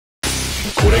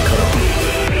これから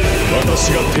私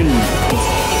が天に立つ。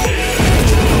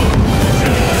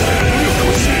努力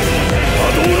をし、波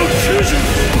動の救助。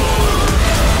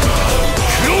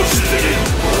黒ひつぎ、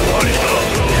終わりだ。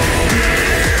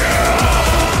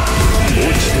落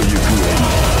ちてゆくは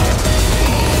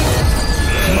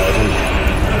惑う、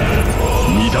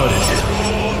乱れて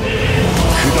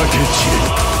砕け散れ。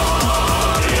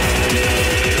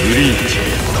ブリーチ、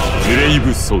ブレイ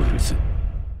ブソウルズ。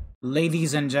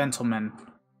 Ladies and gentlemen,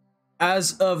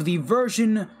 as of the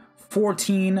version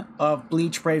 14 of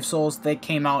Bleach Brave Souls that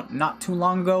came out not too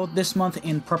long ago this month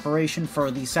in preparation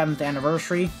for the 7th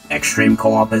anniversary, Extreme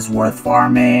Co-op is worth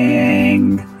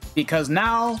farming! Because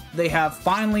now they have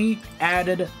finally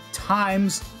added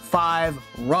 ×5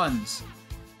 runs,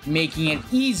 making it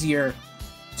easier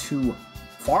to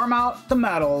farm out the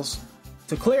medals,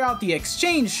 to clear out the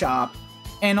exchange shop,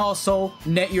 and also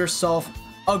net yourself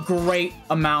a great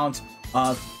amount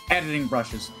of editing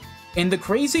brushes. And the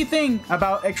crazy thing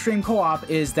about Extreme Co-op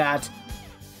is that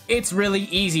it's really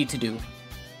easy to do.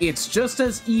 It's just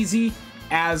as easy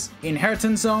as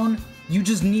Inheritance Zone. You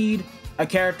just need a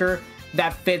character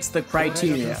that fits the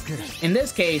criteria. In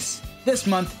this case, this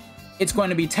month, it's going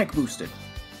to be tech boosted.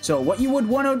 So what you would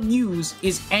want to use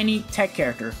is any tech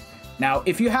character. Now,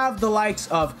 if you have the likes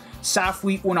of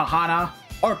Safui Unohana,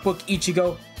 Artbook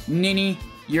Ichigo, Nini,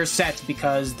 you're set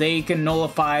because they can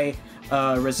nullify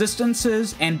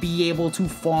resistances and be able to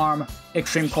farm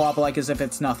Extreme Co-op like as if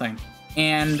it's nothing.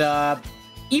 And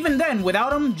even then,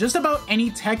 without them, just about any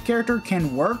tech character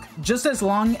can work, just as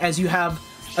long as you have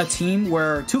a team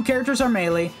where 2 characters are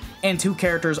melee and 2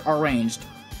 characters are ranged.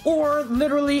 Or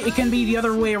literally, it can be the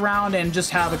other way around and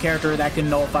just have a character that can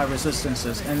nullify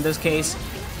resistances. In this case,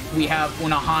 we have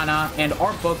Unohana and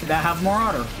Artbook that have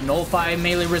Marauder, nullify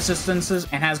melee resistances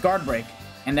and has Guard Break.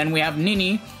 And then we have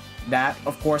Nini that,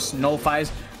 of course,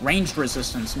 nullifies ranged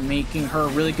resistance, making her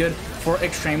really good for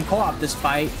Extreme Co-op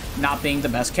despite not being the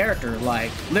best character.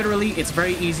 Like, literally, it's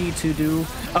very easy to do.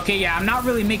 Okay, yeah, I'm not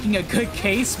really making a good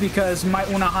case because my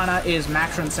Unohana is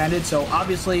max transcended, so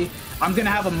obviously I'm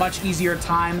gonna have a much easier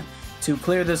time to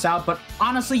clear this out, but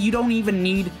honestly, you don't even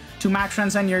need to max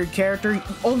transcend your character.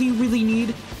 All you really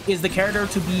need is the character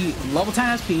to be level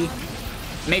 10 SP,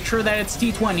 make sure that it's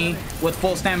T20 with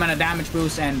full stamina damage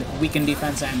boost and weakened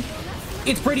defense, and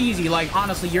it's pretty easy. Like,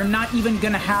 honestly, you're not even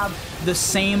gonna have the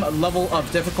same level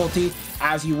of difficulty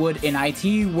as you would in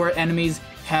IT, where enemies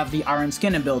have the Iron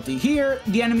Skin ability. Here,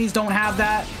 the enemies don't have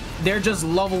that. They're just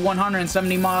level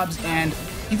 170 mobs, and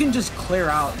you can just clear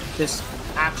out this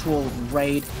actual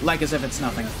raid like as if it's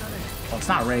nothing. Well, it's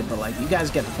not a raid, but like, you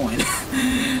guys get the point.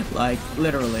 Like,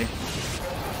 literally.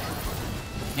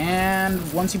 And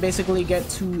once you basically get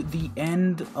to the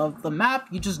end of the map,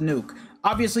 you just nuke.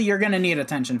 Obviously, you're gonna need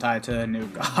attention tied to a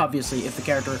nuke, obviously, if the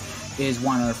character is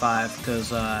 1 out of 5,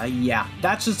 because, yeah,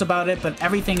 that's just about it, but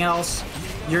everything else,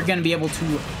 you're gonna be able to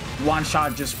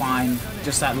one-shot just fine,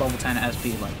 just at level 10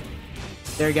 SP. Like,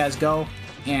 there you guys go.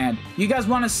 And you guys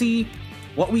want to see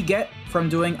what we get from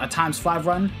doing a ×5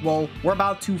 run? Well, we're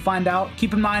about to find out.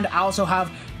 Keep in mind, I also have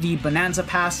the Bonanza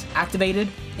Pass activated,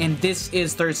 and this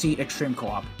is 3rd Seat Extreme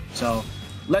Co-op. So,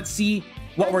 let's see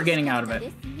what we're getting out of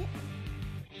it.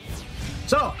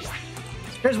 So,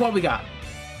 here's what we got.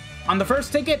 On the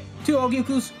first ticket, 2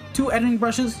 Ogyokus, 2 editing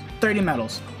brushes, 30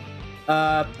 medals.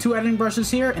 2 editing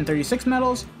brushes here and 36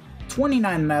 medals,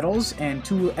 29 medals, and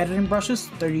 2 editing brushes,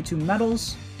 32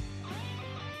 medals.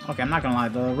 Okay, I'm not gonna lie,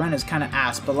 the run is kind of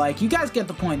ass, but like, you guys get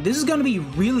the point. This is gonna be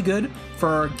really good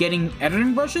for getting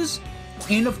editing brushes,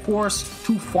 and of course,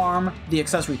 to farm the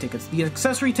accessory tickets. The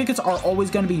accessory tickets are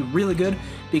always gonna be really good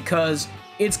because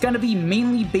it's gonna be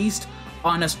mainly based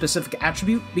on a specific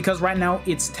attribute, because right now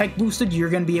it's tech boosted. You're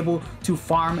gonna be able to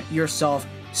farm yourself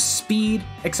speed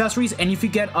accessories, and if you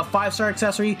get a 5-star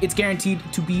accessory, it's guaranteed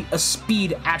to be a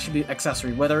speed attribute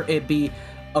accessory, whether it be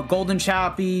a Golden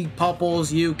Chappie, Pupples,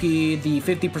 Yuki, the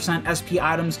 50% SP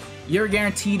items. You're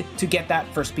guaranteed to get that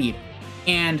for speed.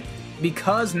 And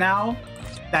because now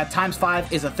that ×5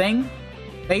 is a thing,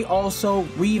 they also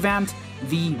revamped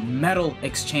the medal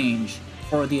exchange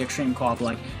for the Extreme Co-op.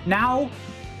 Like, now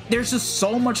there's just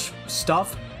so much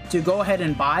stuff to go ahead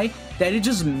and buy that it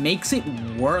just makes it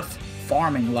worth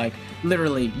farming. Like,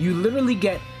 literally, you literally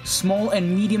get small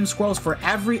and medium scrolls for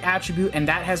every attribute, and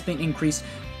that has been increased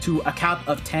to a cap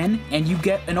of 10, and you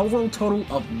get an overall total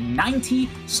of 90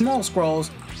 small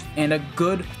scrolls and a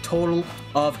good total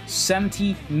of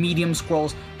 70 medium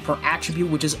scrolls per attribute,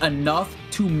 which is enough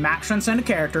to max transcend a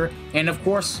character. And of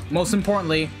course, most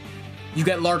importantly, you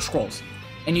get large scrolls.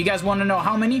 And you guys want to know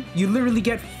how many? You literally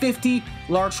get 50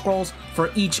 large scrolls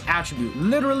for each attribute.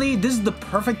 Literally, this is the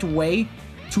perfect way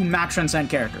to max transcend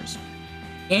characters.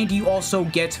 And you also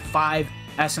get 5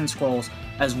 Essence Scrolls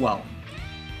as well.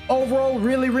 Overall,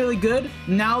 really, really good.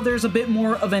 Now there's a bit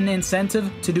more of an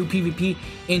incentive to do PvP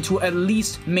and to at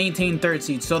least maintain 3rd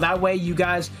seed. So that way you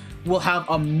guys will have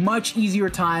a much easier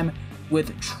time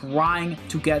with trying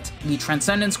to get the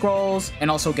Transcendent Scrolls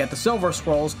and also get the Silver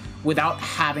Scrolls without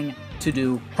having to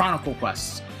do Chronicle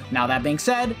quests. Now that being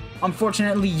said,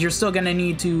 unfortunately, you're still gonna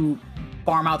need to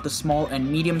farm out the small and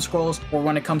medium scrolls, or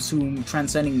when it comes to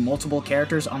transcending multiple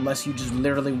characters, unless you just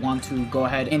literally want to go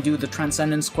ahead and do the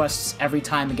Transcendence quests every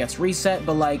time it gets reset.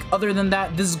 But like, other than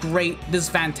that, this is great, this is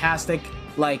fantastic,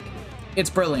 like,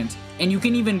 it's brilliant. And you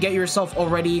can even get yourself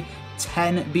already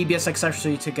 10 BBS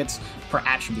accessory tickets per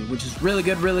attribute, which is really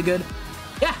good, really good.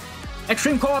 Yeah,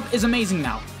 Extreme Co-op is amazing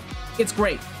now. It's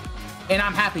great. And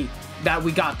I'm happy that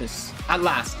we got this at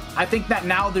last. I think that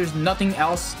now there's nothing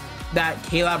else that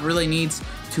KLab really needs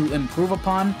to improve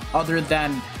upon other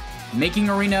than making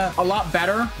Arena a lot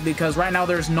better, because right now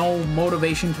there's no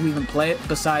motivation to even play it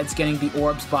besides getting the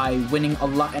orbs by winning a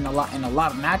lot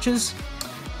of matches.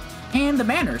 And the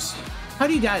banners. How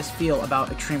do you guys feel about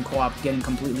Extreme Co-op getting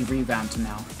completely revamped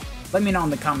now? Let me know in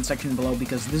the comment section below,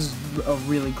 because this is a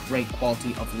really great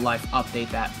quality of life update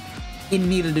that it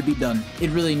needed to be done. It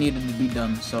really needed to be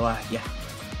done. So yeah,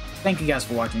 thank you guys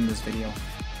for watching this video.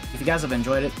 If you guys have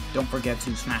enjoyed it, don't forget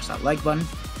to smash that like button,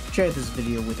 share this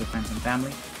video with your friends and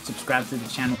family, subscribe to the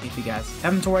channel if you guys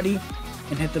haven't already,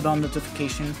 and hit the bell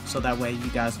notification so that way you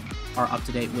guys are up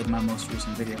to date with my most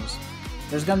recent videos.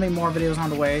 There's gonna be more videos on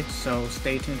the way, so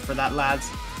stay tuned for that, lads.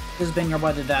 This has been your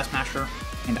boy, the Dash Smasher,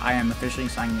 and I am officially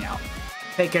signing out.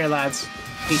 Take care, lads.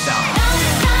 Peace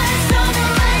out.